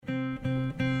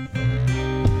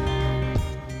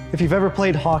If you've ever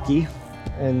played hockey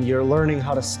and you're learning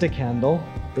how to stick handle,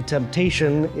 the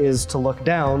temptation is to look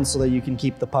down so that you can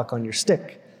keep the puck on your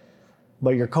stick.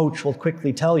 But your coach will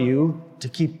quickly tell you to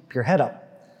keep your head up.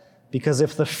 Because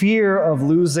if the fear of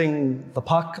losing the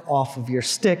puck off of your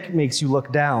stick makes you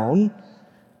look down,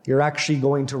 you're actually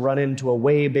going to run into a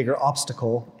way bigger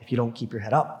obstacle if you don't keep your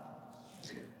head up.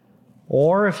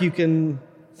 Or if you can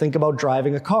think about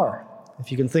driving a car, if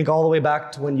you can think all the way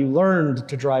back to when you learned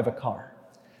to drive a car.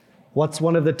 What's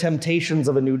one of the temptations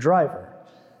of a new driver?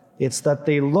 It's that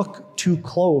they look too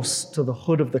close to the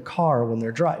hood of the car when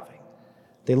they're driving.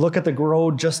 They look at the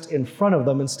road just in front of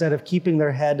them instead of keeping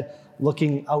their head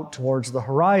looking out towards the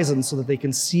horizon so that they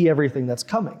can see everything that's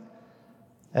coming.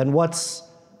 And what's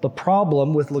the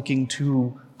problem with looking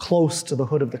too close to the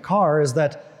hood of the car is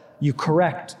that you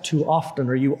correct too often,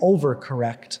 or you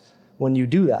overcorrect when you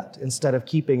do that, instead of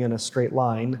keeping in a straight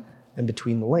line and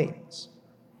between the lanes.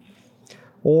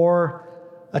 Or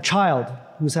a child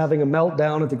who's having a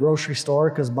meltdown at the grocery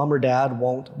store because mom or dad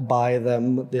won't buy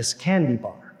them this candy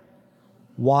bar.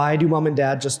 Why do mom and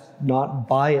dad just not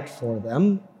buy it for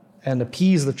them and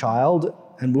appease the child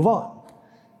and move on?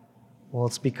 Well,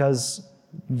 it's because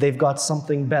they've got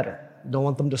something better. Don't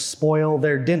want them to spoil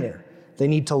their dinner. They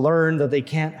need to learn that they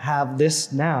can't have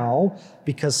this now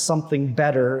because something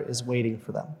better is waiting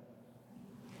for them.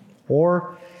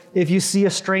 Or if you see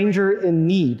a stranger in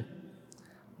need,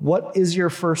 what is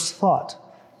your first thought?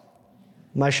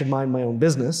 I should mind my own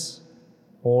business,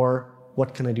 or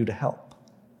what can I do to help?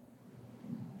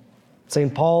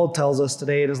 St. Paul tells us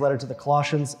today in his letter to the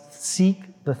Colossians,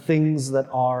 seek the things that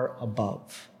are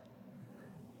above.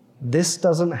 This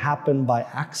doesn't happen by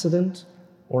accident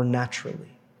or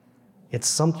naturally. It's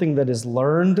something that is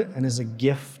learned and is a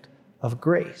gift of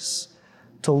grace.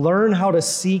 To learn how to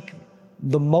seek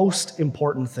the most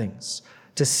important things,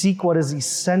 to seek what is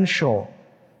essential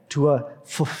to a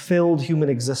fulfilled human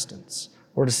existence,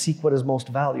 or to seek what is most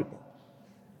valuable.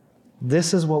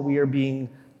 This is what we are being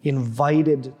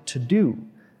invited to do.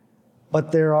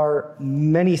 But there are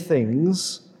many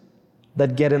things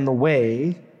that get in the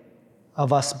way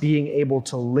of us being able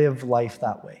to live life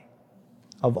that way,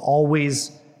 of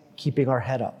always keeping our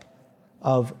head up,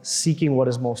 of seeking what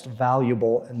is most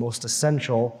valuable and most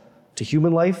essential to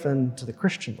human life and to the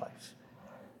Christian life,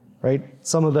 right?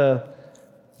 Some of the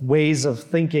ways of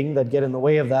thinking that get in the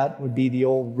way of that would be the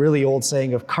really old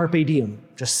saying of carpe diem,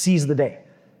 just seize the day,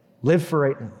 live for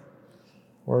right now.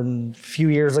 Or a few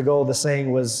years ago, the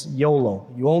saying was YOLO,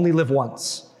 you only live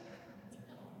once.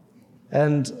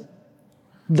 And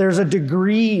there's a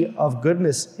degree of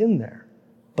goodness in there.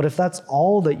 But if that's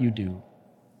all that you do,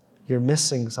 you're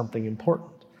missing something important.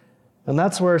 And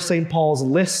that's where St. Paul's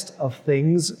list of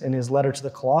things in his letter to the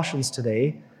Colossians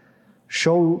today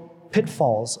show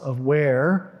pitfalls of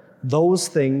where those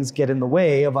things get in the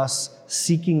way of us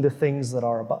seeking the things that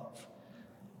are above.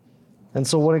 And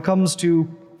so when it comes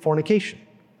to fornication,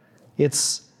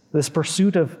 it's this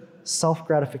pursuit of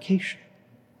self-gratification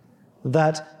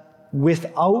that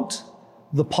without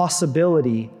the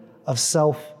possibility of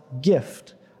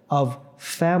self-gift, of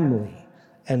family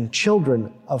and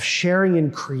children, of sharing in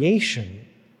creation,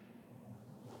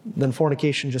 then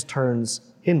fornication just turns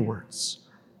inwards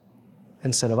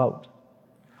instead of out.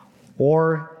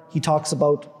 Or he talks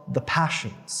about the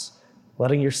passions,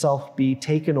 letting yourself be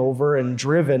taken over and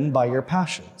driven by your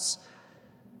passions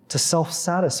to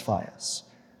self-satisfy us.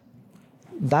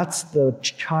 That's the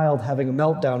child having a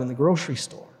meltdown in the grocery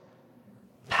store.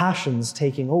 Passions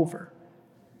taking over.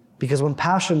 Because when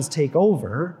passions take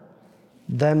over,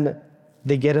 then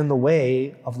they get in the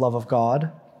way of love of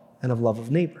God and of love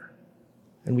of neighbor.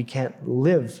 And we can't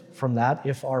live from that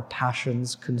if our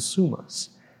passions consume us.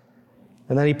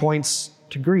 And then he points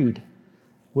to greed,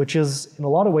 which is in a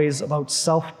lot of ways about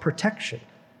self-protection.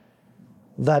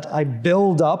 That I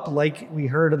build up, like we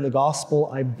heard in the gospel,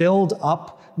 I build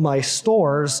up my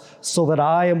stores so that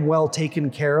I am well taken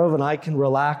care of and I can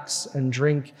relax and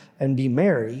drink and be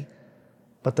merry.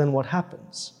 But then what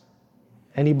happens?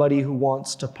 Anybody who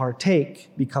wants to partake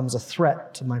becomes a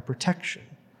threat to my protection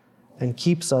and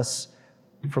keeps us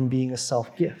from being a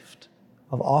self-gift,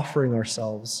 of offering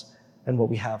ourselves and what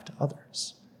we have to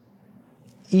others.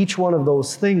 Each one of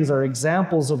those things are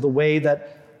examples of the way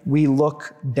that we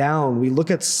look down. We look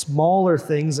at smaller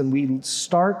things and we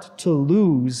start to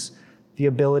lose the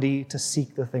ability to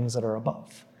seek the things that are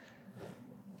above.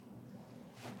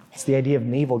 It's the idea of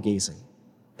navel gazing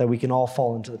that we can all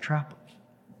fall into the trap of.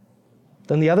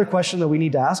 Then the other question that we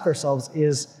need to ask ourselves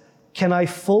is, can I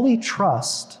fully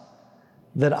trust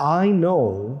that I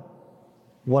know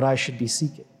what I should be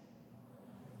seeking?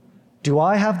 Do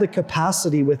I have the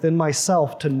capacity within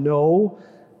myself to know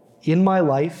in my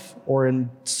life or in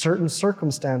certain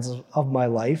circumstances of my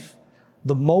life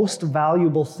the most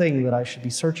valuable thing that I should be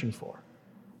searching for?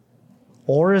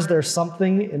 Or is there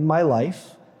something in my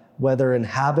life, whether in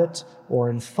habit or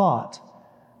in thought,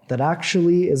 that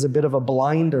actually is a bit of a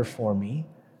blinder for me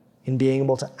in being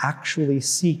able to actually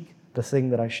seek the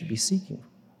thing that I should be seeking?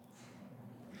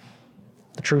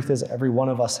 The truth is, every one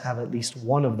of us have at least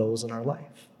one of those in our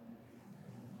life.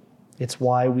 It's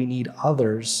why we need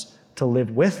others to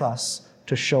live with us,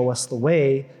 to show us the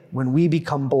way when we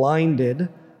become blinded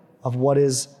of what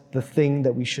is the thing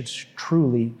that we should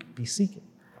truly be seeking.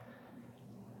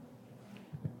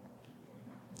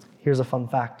 Here's a fun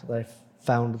fact that I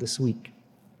found this week.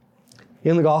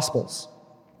 In the Gospels,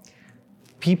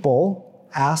 people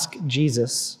ask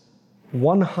Jesus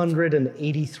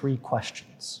 183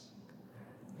 questions.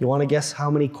 You want to guess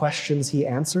how many questions he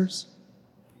answers?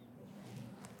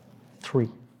 3.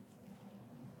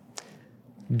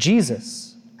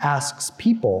 Jesus asks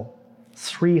people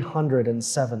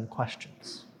 307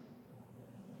 questions.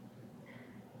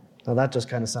 Now that just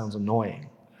kind of sounds annoying.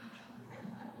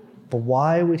 But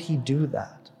why would he do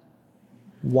that?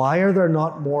 Why are there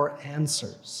not more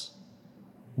answers?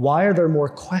 Why are there more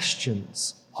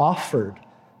questions offered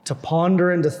to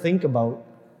ponder and to think about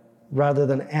rather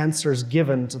than answers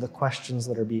given to the questions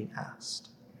that are being asked?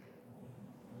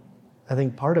 I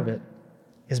think part of it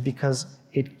is because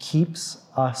it keeps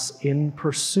us in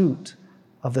pursuit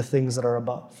of the things that are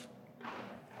above,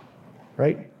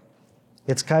 right?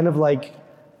 It's kind of like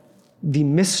the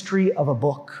mystery of a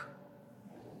book.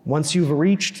 Once you've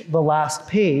reached the last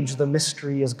page, the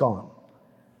mystery is gone.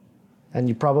 And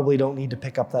you probably don't need to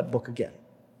pick up that book again.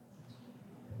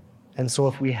 And so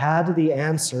if we had the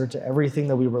answer to everything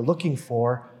that we were looking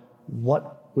for,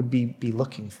 what would we be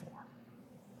looking for?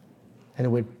 And it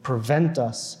would prevent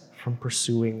us from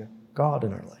pursuing God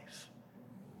in our life.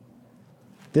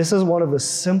 This is one of the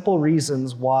simple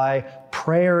reasons why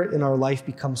prayer in our life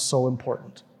becomes so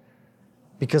important.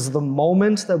 Because the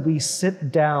moment that we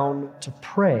sit down to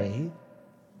pray,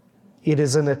 it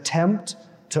is an attempt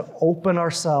to open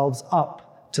ourselves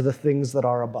up to the things that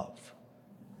are above.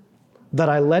 That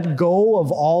I let go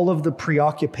of all of the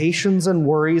preoccupations and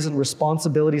worries and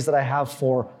responsibilities that I have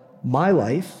for my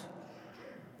life,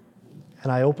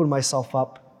 and I open myself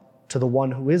up to the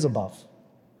one who is above,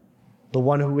 the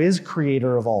one who is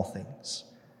creator of all things,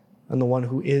 and the one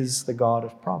who is the God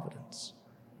of providence.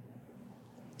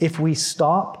 If we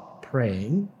stop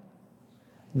praying,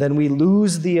 then we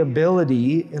lose the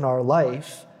ability in our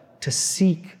life to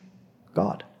seek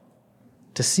God,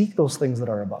 to seek those things that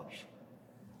are above.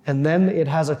 And then it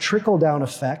has a trickle-down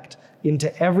effect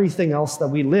into everything else that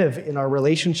we live in our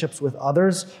relationships with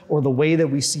others or the way that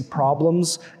we see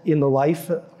problems in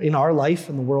our life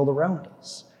and the world around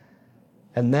us.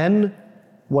 And then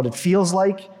what it feels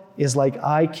like is like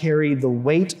I carry the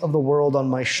weight of the world on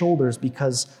my shoulders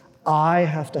because I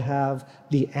have to have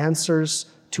the answers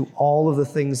to all of the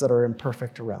things that are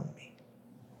imperfect around me.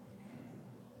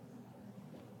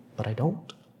 But I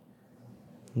don't.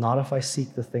 Not if I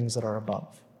seek the things that are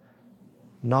above.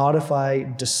 Not if I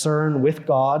discern with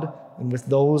God and with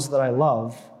those that I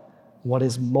love what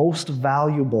is most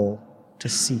valuable to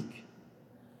seek,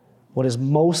 what is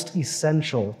most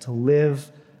essential to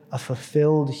live a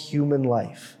fulfilled human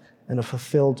life and a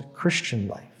fulfilled Christian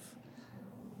life.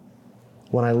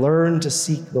 When I learn to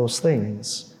seek those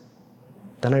things,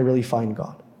 then I really find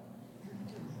God.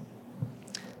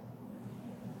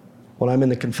 When I'm in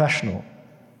the confessional,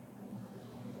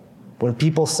 when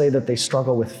people say that they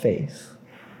struggle with faith,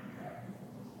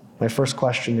 my first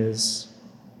question is,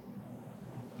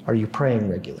 are you praying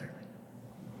regularly?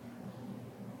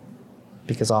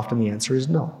 Because often the answer is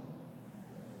no.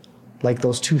 Like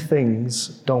those two things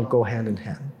don't go hand in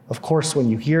hand. Of course, when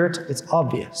you hear it, it's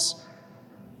obvious.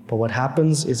 But what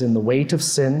happens is in the weight of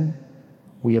sin,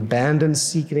 we abandon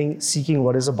seeking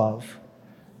what is above,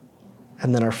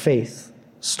 and then our faith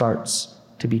starts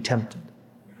to be tempted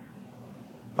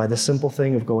by the simple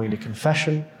thing of going to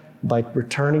confession, by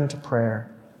returning to prayer.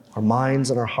 Our minds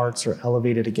and our hearts are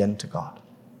elevated again to God.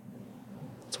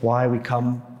 It's why we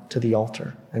come to the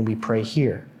altar and we pray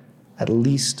here at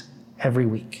least every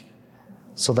week,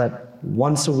 so that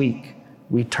once a week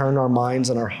we turn our minds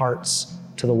and our hearts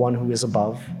to the one who is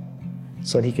above,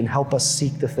 so that he can help us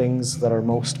seek the things that are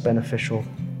most beneficial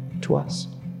to us.